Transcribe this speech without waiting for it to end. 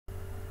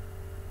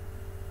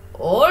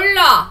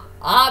Hola,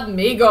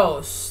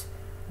 amigos.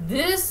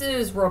 This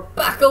is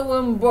Rebecca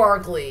Lynn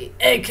Barkley,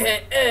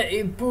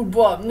 aka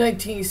Boobop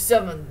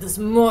 1987. This is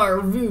my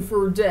review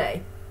for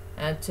today.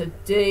 And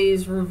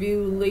today's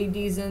review,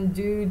 ladies and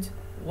dudes,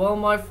 well,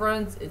 my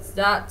friends, it's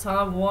that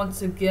time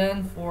once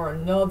again for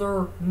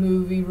another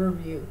movie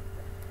review.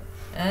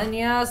 And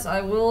yes, I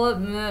will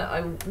admit,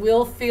 I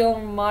will feel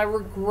my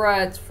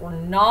regrets for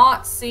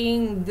not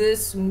seeing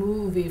this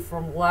movie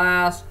from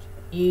last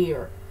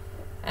year.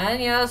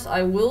 And yes,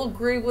 I will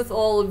agree with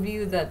all of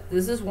you that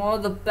this is one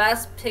of the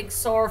best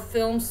Pixar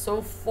films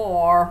so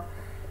far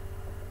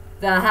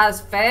that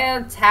has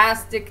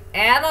fantastic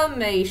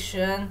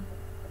animation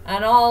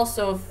and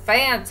also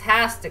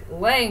fantastic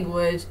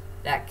language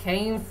that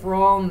came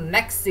from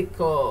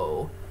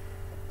Mexico.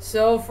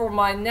 So for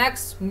my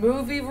next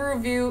movie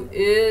review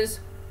is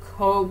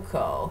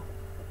Coco.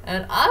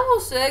 And I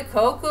will say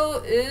Coco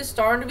is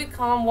starting to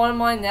become one of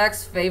my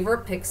next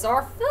favorite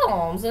Pixar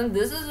films, and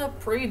this is a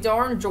pretty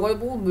darn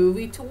enjoyable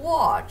movie to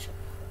watch.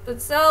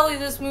 But sadly,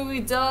 this movie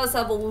does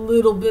have a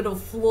little bit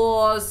of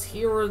flaws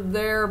here or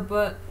there,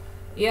 but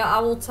yeah,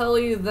 I will tell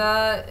you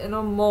that in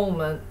a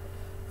moment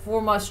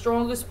for my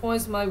strongest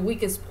points and my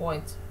weakest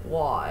points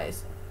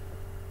wise.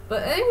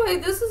 But anyway,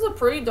 this is a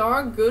pretty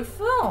darn good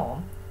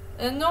film.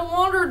 And no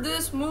wonder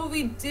this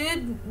movie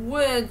did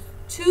win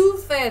 2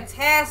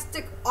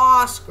 fantastic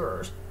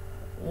Oscars.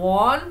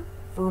 One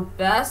for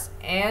Best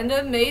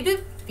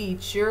Animated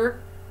Feature,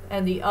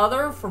 and the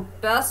other for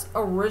Best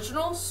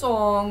Original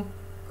Song,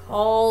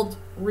 called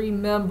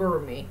Remember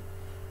Me.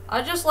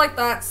 I just like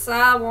that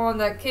sad one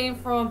that came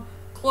from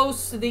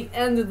close to the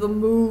end of the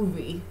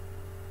movie,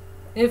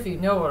 if you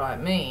know what I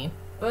mean.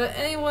 But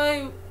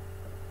anyway,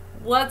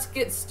 let's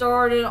get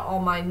started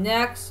on my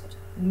next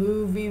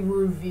movie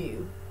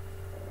review.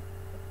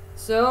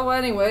 So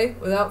anyway,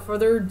 without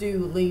further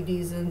ado,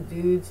 ladies and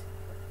dudes,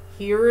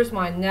 here is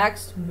my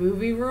next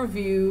movie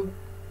review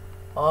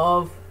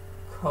of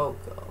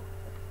Coco.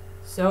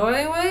 So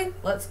anyway,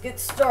 let's get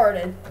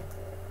started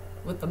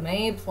with the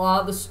main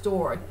plot of the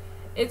story.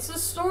 It's a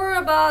story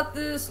about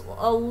this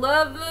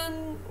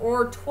 11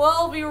 or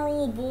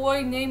 12-year-old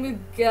boy named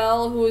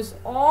Miguel who is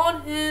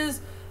on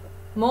his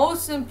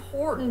most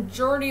important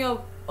journey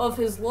of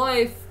his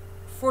life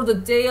for the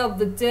Day of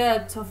the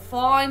Dead to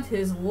find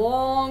his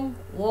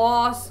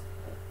long-lost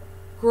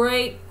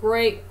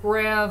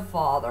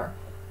great-great-grandfather.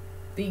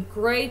 The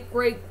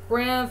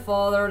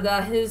great-great-grandfather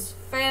that his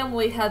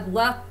family had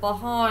left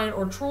behind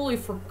or truly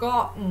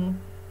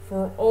forgotten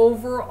for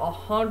over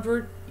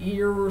 100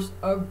 years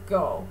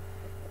ago.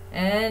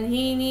 And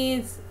he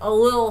needs a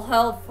little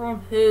help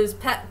from his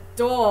pet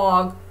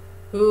dog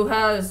who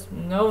has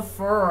no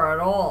fur at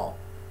all.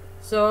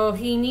 So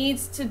he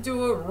needs to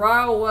do it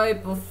right away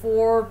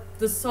before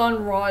the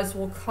sunrise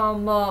will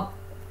come up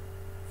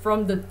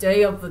from the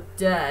Day of the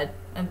Dead.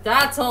 And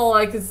that's all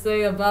I can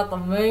say about the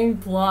main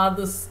plot of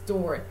the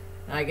story.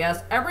 And I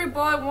guess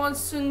everybody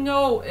wants to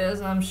know is,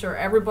 I'm sure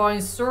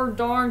everybody's so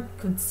darn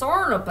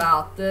concerned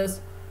about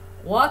this,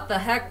 what the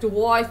heck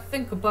do I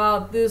think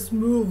about this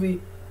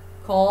movie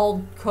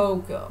called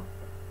Coco?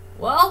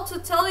 Well, to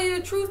tell you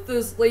the truth,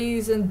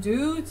 ladies and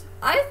dudes,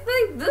 I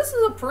think this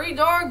is a pretty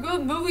darn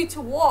good movie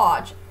to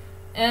watch.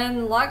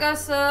 And like I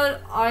said,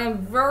 I am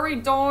very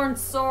darn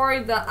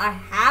sorry that I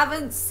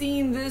haven't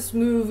seen this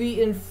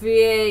movie in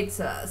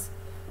theaters,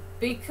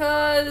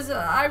 because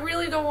I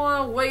really don't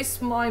want to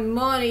waste my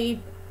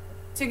money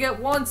to get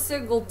one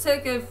single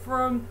ticket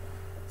from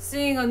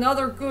seeing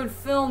another good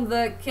film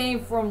that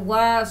came from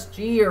last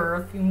year,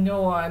 if you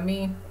know what I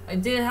mean. I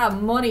did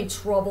have money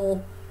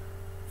trouble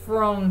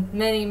from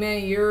many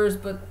years,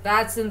 but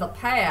that's in the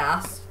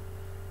past.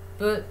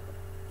 But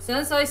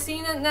since I've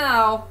seen it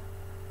now,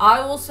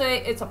 I will say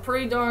it's a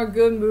pretty darn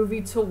good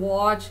movie to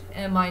watch,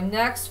 and my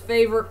next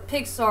favorite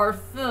Pixar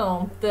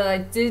film that I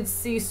did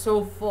see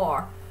so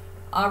far.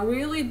 I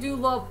really do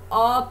love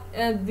Up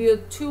and the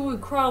 2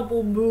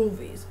 Incredible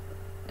movies.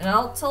 And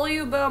I'll tell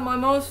you about my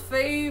most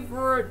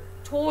favorite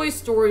Toy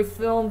Story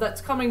film that's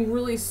coming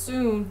really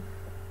soon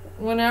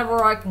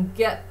whenever I can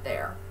get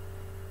there.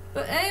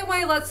 But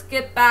anyway, let's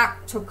get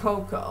back to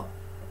Coco.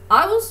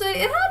 I will say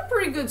it had a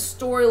pretty good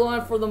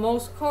storyline for the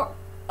most part.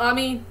 I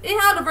mean, it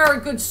had a very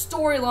good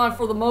storyline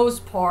for the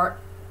most part.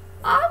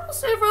 I will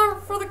say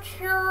for the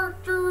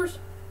characters,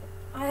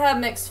 I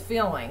had mixed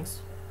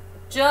feelings.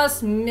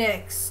 Just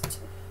mixed.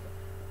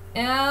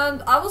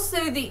 And I will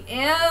say the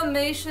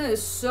animation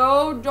is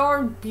so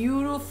darn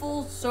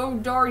beautiful, so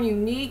darn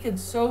unique, and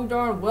so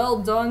darn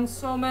well done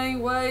so many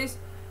ways.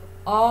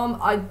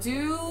 I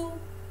do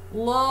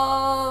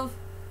love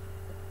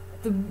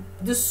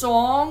the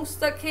songs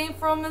that came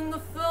from in the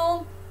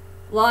film,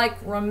 like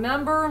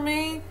Remember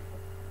Me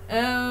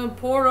and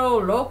Porto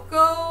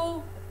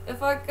Loco,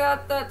 if I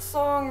got that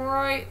song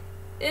right.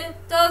 It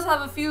does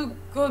have a few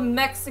good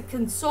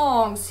Mexican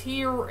songs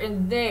here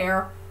and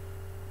there.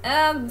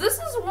 And this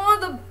is one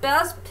of the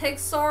best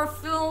Pixar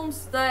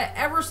films that I've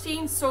ever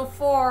seen so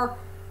far,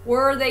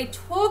 where they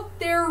took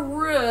their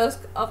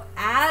risk of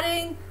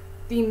adding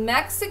the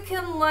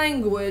Mexican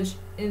language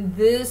in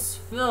this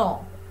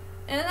film.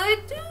 And I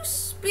do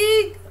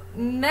speak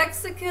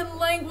Mexican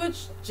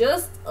language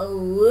just a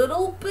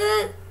little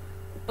bit,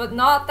 but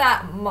not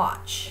that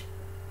much.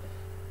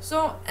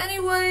 So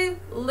anyway,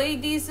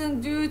 ladies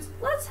and dudes,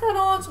 let's head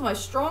on to my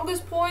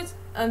strongest points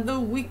and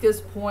the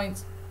weakest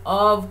points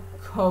of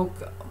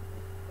Coco.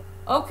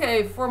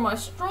 Okay, for my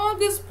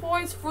strongest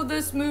points for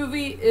this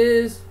movie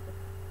is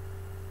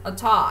a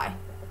tie.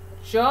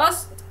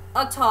 Just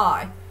a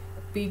tie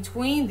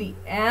between the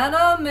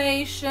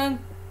animation,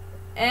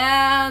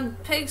 and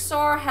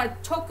Pixar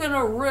had taken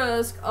a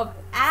risk of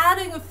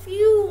adding a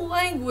few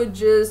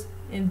languages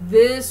in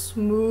this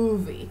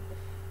movie.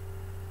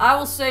 I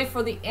will say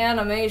for the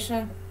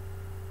animation,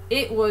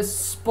 it was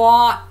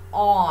spot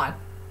on.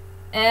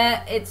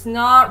 And it's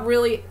not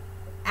really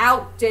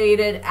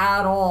outdated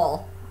at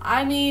all.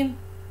 I mean,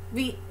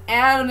 the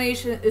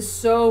animation is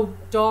so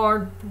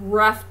darn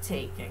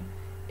breathtaking.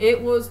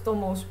 It was the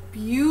most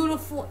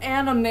beautiful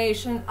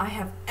animation I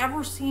have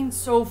ever seen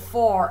so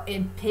far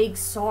in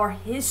Pixar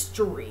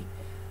history.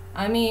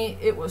 I mean,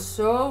 it was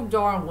so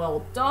darn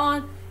well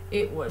done.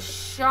 It was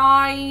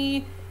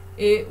shiny.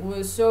 It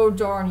was so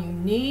darn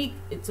unique.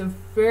 It's a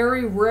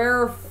very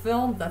rare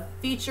film that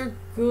featured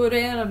good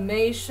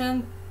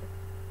animation.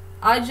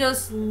 I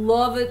just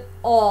love it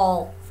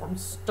all from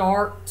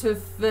start to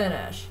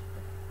finish.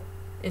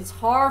 It's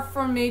hard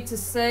for me to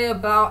say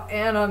about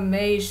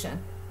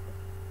animation.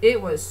 It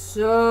was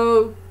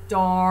so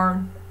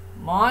darn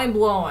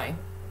mind-blowing.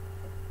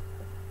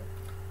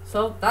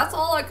 So that's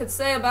all I could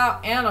say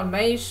about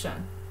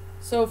animation.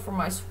 So for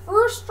my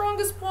first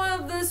strongest point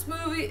of this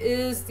movie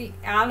is the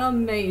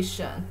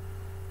animation.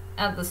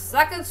 And the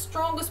second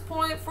strongest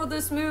point for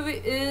this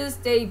movie is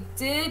they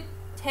did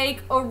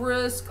take a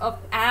risk of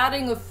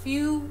adding a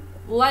few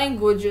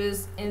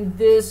languages in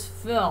this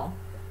film.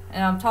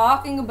 And I'm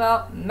talking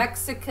about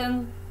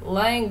Mexican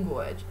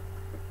language.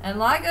 And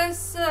like I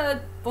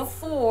said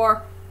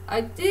before,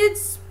 I did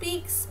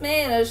speak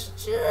Spanish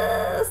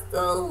just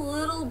a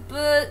little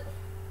bit,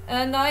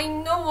 and I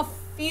know a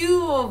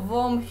few of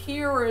them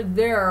here and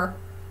there,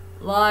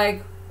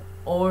 like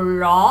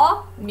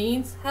hola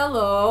means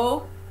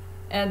hello,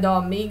 and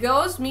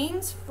amigos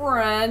means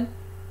friend,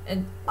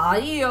 and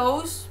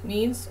adios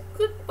means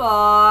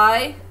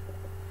goodbye.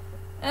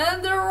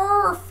 And there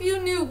are a few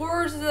new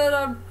words that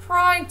I'm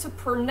trying to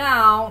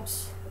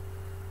pronounce.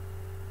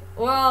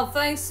 Well,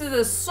 thanks to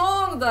this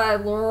song that I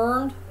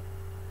learned.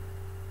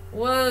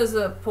 What is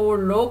it?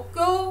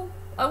 Poloco?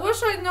 I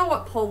wish I know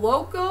what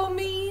poloco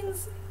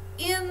means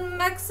in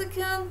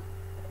Mexican.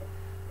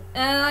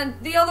 And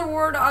the other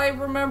word I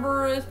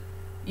remember is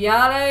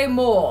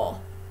yaremo.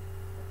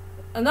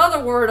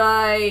 Another word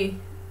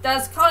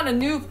that's kind of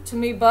new to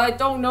me, but I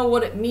don't know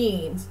what it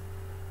means.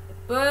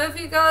 But if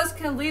you guys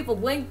can leave a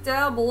link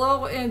down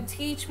below and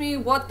teach me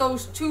what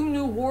those two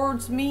new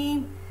words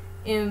mean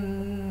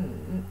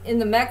in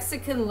the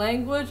Mexican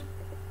language,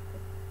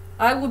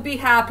 I would be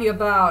happy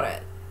about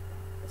it.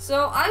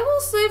 So I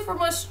will say for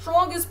my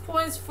strongest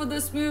points for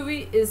this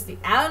movie is the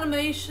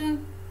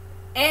animation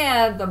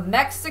and the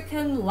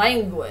Mexican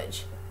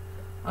language.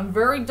 I'm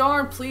very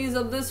darn pleased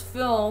of this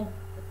film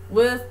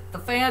with the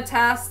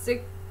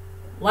fantastic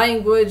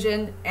language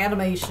and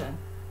animation.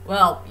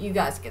 Well, you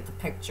guys get the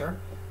picture.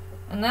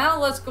 And now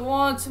let's go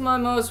on to my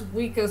most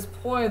weakest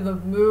point of the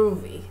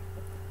movie.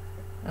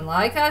 And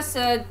like I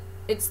said,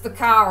 it's the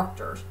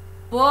characters.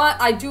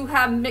 But I do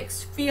have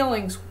mixed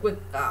feelings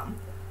with them.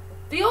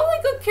 The only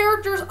good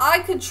characters I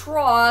could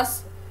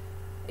trust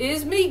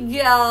is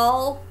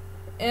Miguel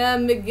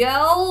and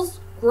Miguel's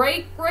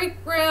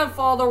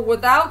great-great-grandfather,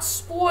 without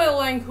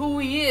spoiling who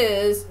he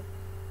is,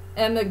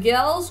 and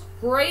Miguel's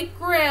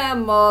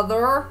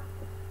great-grandmother,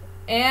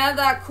 and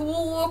that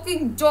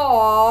cool-looking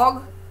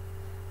dog,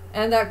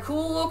 and that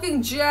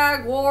cool-looking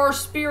jaguar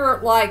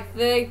spirit-like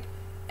thing,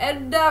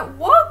 and that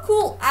one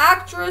cool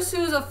actress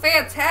who's a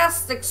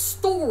fantastic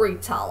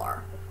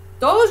storyteller.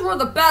 Those were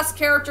the best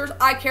characters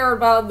I cared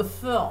about in the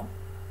film.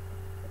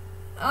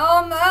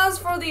 As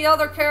for the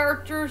other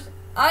characters,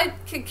 I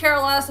could care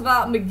less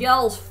about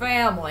Miguel's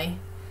family.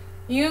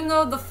 You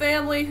know, the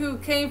family who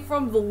came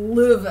from the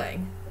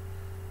living.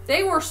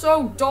 They were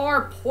so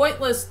darn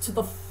pointless to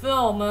the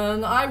film,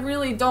 and I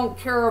really don't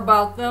care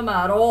about them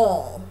at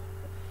all.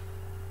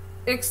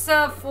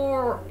 Except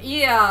for,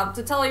 yeah,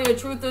 to tell you the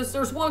truth is,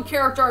 there's one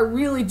character I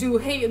really do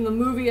hate in the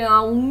movie, and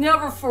I'll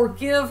never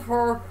forgive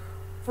her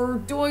for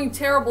doing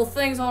terrible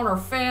things on her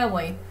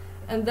family.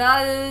 And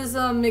that is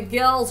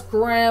Miguel's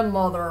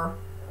grandmother.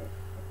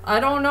 I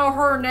don't know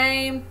her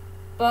name,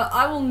 but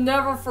I will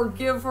never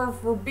forgive her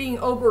for being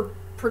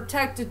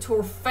overprotected to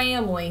her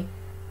family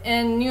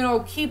and, you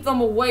know, keep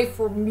them away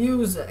from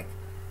music.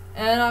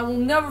 And I will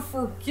never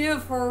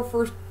forgive her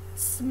for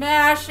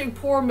smashing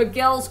poor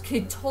Miguel's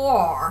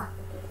guitar.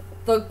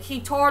 The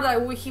guitar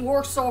that he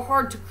worked so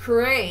hard to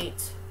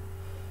create.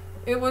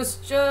 It was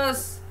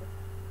just...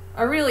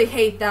 I really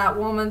hate that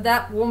woman.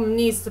 That woman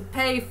needs to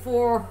pay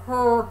for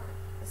her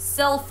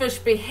selfish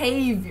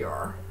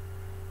behavior.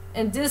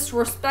 and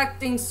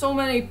disrespecting so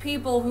many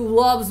people who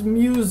loves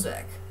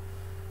music.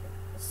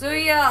 So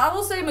yeah, I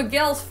will say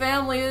Miguel's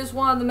family is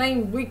one of the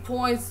main weak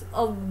points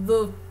of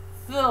the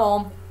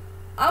film.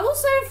 I will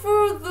say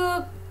for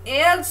the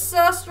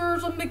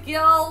ancestors of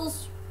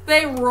Miguel's,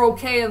 they were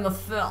okay in the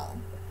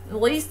film.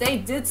 At least they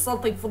did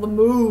something for the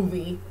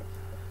movie.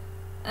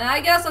 And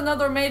I guess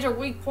another major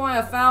weak point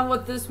I found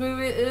with this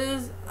movie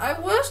is I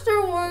wish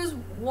there was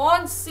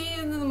one scene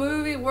in the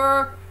movie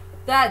where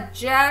that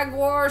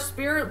jaguar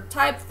spirit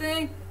type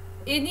thing,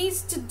 it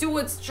needs to do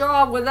its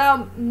job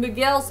without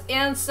Miguel's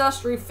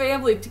ancestry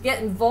family to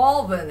get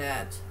involved in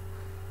it.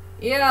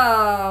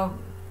 Yeah,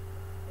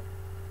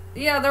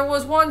 there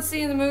was one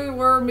scene in the movie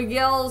where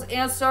Miguel's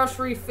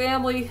ancestry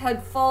family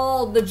had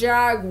followed the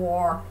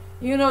jaguar,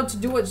 you know, to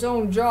do its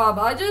own job.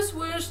 I just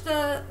wish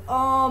that,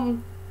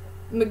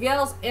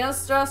 Miguel's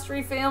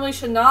ancestry family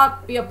should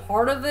not be a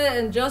part of it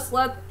and just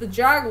let the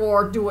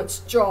jaguar do its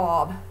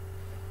job.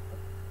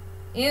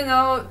 You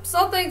know,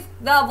 something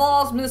that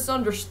involves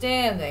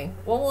misunderstanding.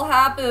 What will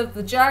happen if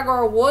the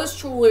jaguar was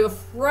truly a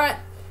threat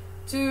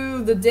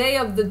to the Day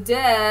of the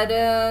Dead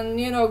and,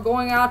 you know,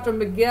 going after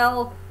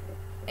Miguel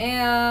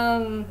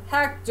and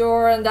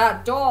Hector and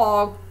that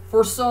dog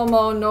for some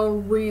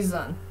unknown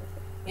reason?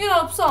 You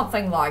know,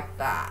 something like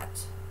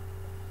that.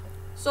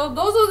 So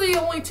those are the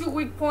only two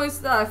weak points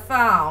that I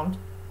found,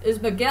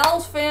 is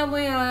Miguel's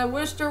family, and I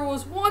wish there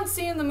was one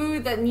scene in the movie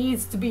that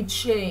needs to be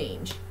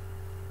changed.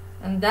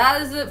 And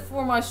that is it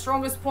for my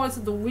strongest points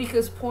and the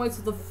weakest points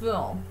of the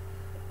film.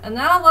 And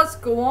now let's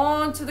go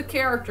on to the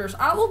characters.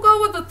 I will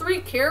go with the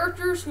three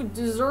characters who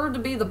deserve to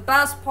be the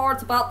best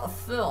parts about the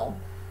film.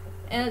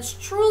 And it's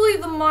truly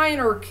the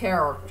minor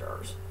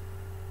characters.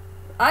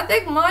 I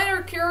think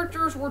minor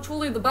characters were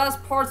truly the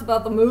best parts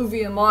about the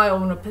movie in my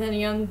own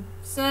opinion,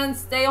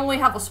 since they only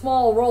have a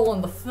small role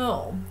in the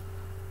film.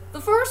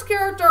 The first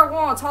character I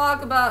want to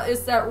talk about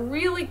is that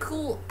really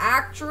cool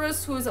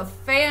actress who is a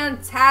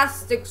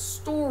fantastic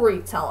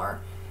storyteller.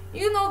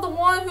 You know, the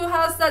one who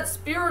has that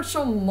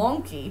spiritual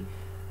monkey.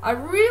 I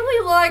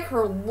really like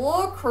her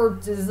look, her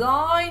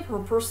design, her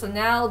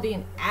personality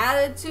and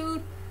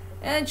attitude.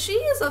 And she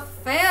is a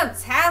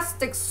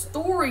fantastic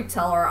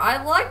storyteller.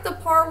 I like the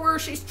part where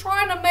she's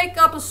trying to make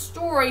up a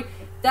story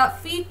that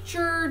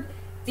featured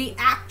the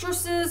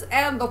actresses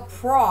and the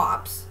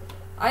props.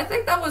 I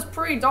think that was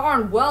pretty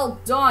darn well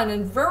done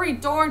and very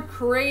darn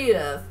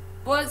creative.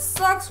 But it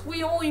sucks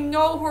we only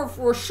know her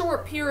for a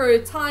short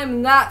period of time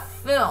in that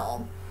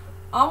film.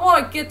 I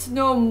want to get to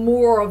know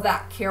more of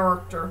that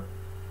character.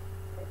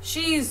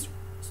 She's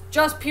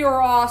just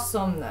pure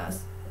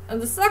awesomeness.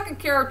 And the second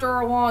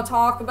character I want to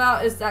talk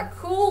about is that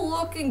cool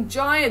looking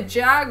giant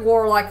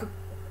jaguar, like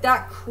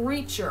that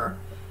creature.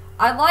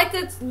 I like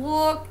its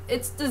look,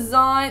 its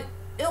design.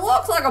 It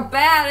looks like a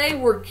bad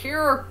A-word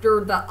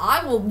character that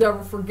I will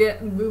never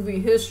forget in movie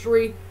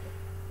history.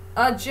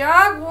 A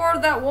jaguar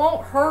that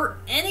won't hurt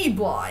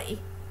anybody,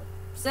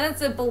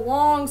 since it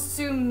belongs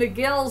to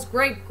Miguel's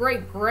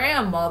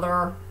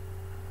great-great-grandmother.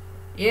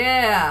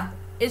 Yeah,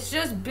 it's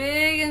just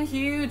big and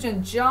huge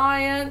and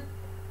giant.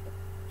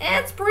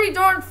 And it's pretty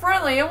darn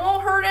friendly. It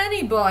won't hurt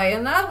anybody,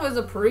 and that was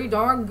a pretty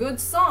darn good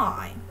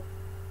sign.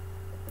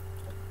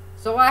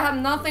 So I have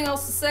nothing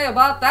else to say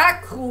about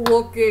that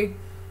cool-looking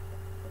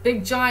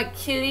big giant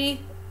kitty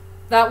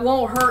that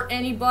won't hurt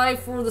anybody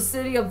for the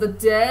City of the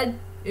Dead,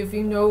 if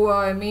you know what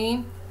I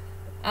mean.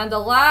 And the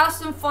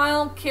last and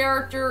final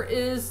character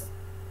is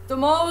the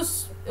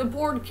most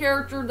important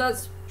character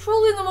that's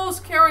truly the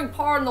most caring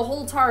part in the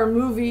whole entire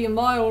movie, in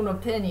my own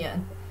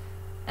opinion.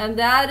 And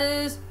that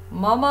is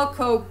Mama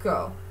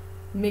Coco,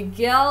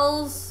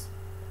 Miguel's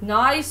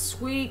nice,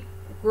 sweet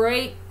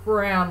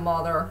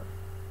great-grandmother.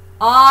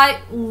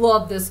 I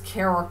love this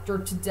character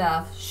to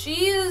death.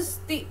 She is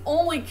the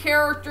only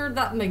character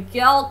that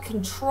Miguel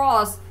can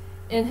trust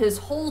in his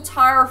whole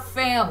entire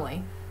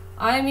family.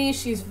 I mean,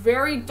 she's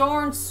very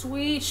darn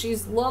sweet,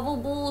 she's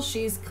lovable,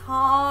 she's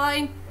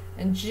kind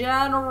and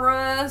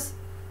generous,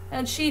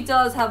 and she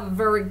does have a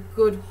very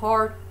good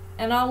heart.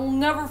 And I will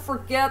never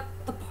forget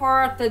the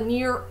part at the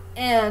near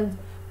end,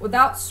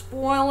 without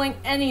spoiling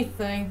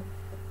anything.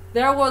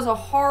 There was a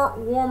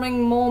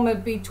heartwarming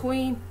moment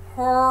between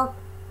her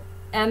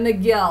and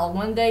Miguel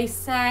when they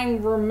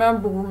sang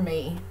Remember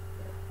Me.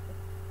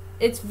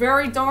 It's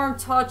very darn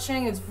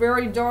touching, it's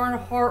very darn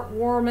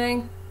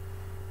heartwarming,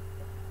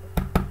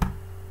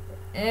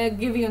 and it'll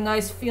give you a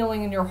nice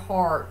feeling in your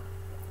heart.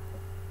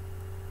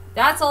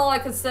 That's all I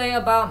could say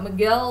about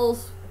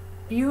Miguel's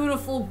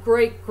beautiful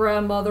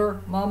great-grandmother,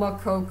 Mama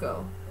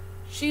Coco.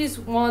 She's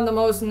one of the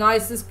most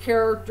nicest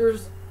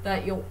characters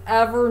that you'll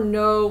ever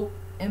know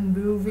in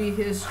movie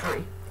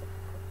history.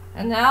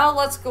 And now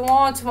let's go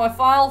on to my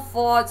final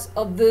thoughts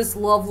of this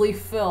lovely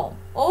film.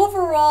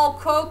 Overall,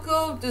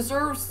 Coco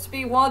deserves to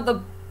be one of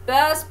the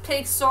best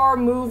Pixar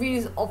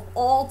movies of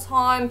all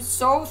time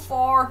so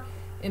far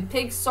in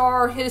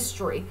Pixar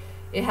history.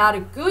 It had a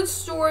good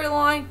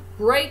storyline,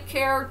 great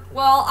character.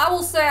 Well, I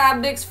will say I have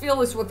mixed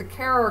feelings with the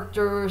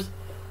characters.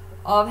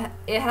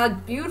 It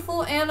had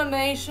beautiful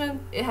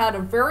animation, it had a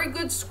very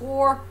good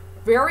score,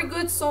 very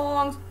good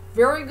songs,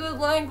 very good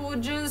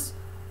languages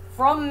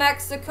from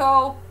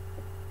Mexico,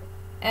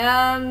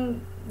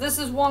 and this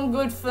is one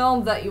good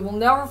film that you will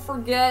never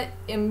forget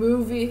in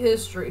movie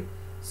history.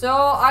 So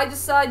I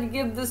decided to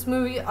give this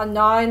movie a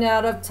 9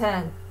 out of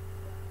 10.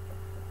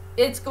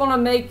 It's gonna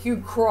make you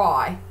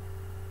cry.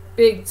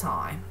 Big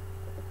time.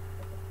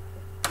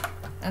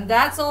 And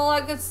that's all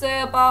I could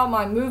say about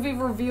my movie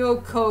review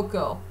of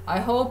Coco. I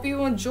hope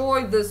you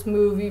enjoyed this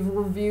movie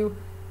review.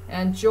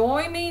 And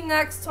join me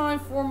next time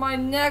for my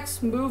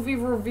next movie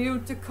review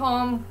to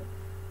come,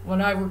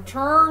 when I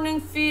return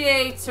in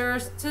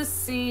theaters to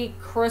see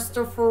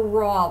Christopher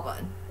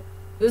Robin.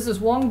 This is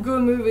one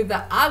good movie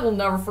that I will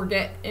never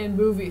forget in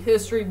movie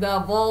history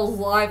that involves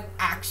live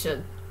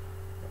action.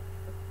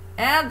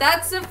 And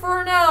that's it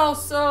for now,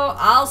 so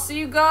I'll see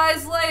you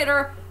guys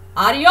later.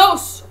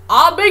 Adios,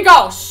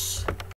 amigos!